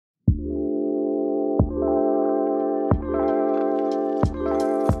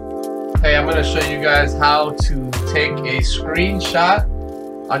going to show you guys how to take a screenshot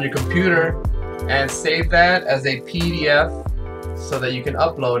on your computer and save that as a PDF so that you can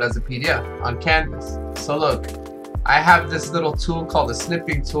upload as a PDF on Canvas. So look, I have this little tool called the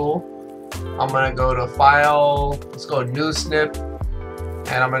Snipping Tool. I'm going to go to File, let's go to New Snip, and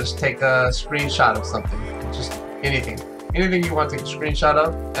I'm going to just take a screenshot of something, just anything you want to take a screenshot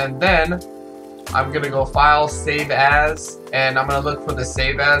of, and then I'm going to go File, Save As, and I'm going to look for the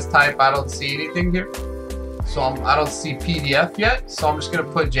Save As type. I don't see anything here, so I don't see PDF yet, so I'm just going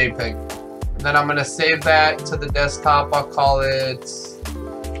to put JPEG. And then I'm going to save that to the desktop. I'll call it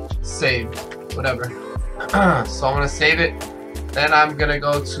Saved, whatever. So I'm going to save it. Then I'm going to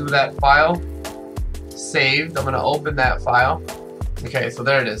go to that file, Saved. I'm going to open that file. Okay, so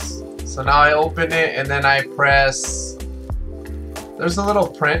there it is. So now I open it and then I press, there's a little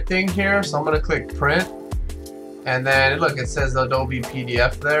print thing here, so I'm going to click print. And then look, it says Adobe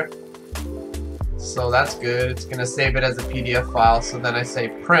PDF there. So that's good. It's going to save it as a PDF file. So then I say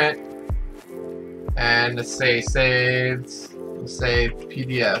print and say saved, save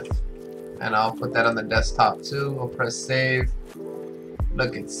PDF. And I'll put that on the desktop too. I'll press save.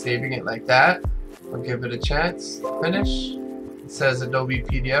 Look, it's saving it like that. I'll give it a chance. Finish. It says Adobe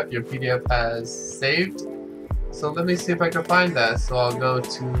PDF. Your PDF has saved. So let me see if I can find that. So I'll go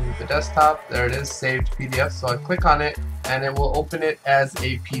to the desktop. There it is, saved PDF. So I click on it and it will open it as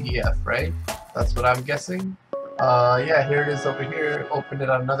a PDF, right? That's what I'm guessing. Yeah, here it is over here. Open it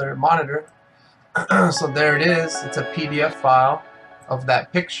on another monitor. So there it is. It's a PDF file of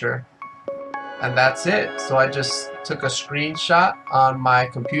that picture. And that's it. So I just took a screenshot on my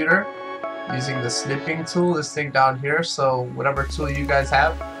computer using the Snipping Tool, this thing down here. So whatever tool you guys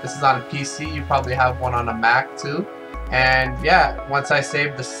have, this is on a PC, you probably have one on a Mac too. And yeah, once I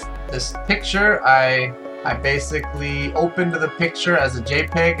saved this picture, I basically opened the picture as a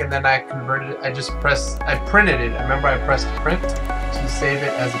JPEG, and then I converted it. I printed it. Remember, I pressed print to save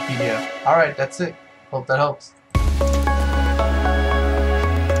it as a PDF. Alright, that's it. Hope that helps.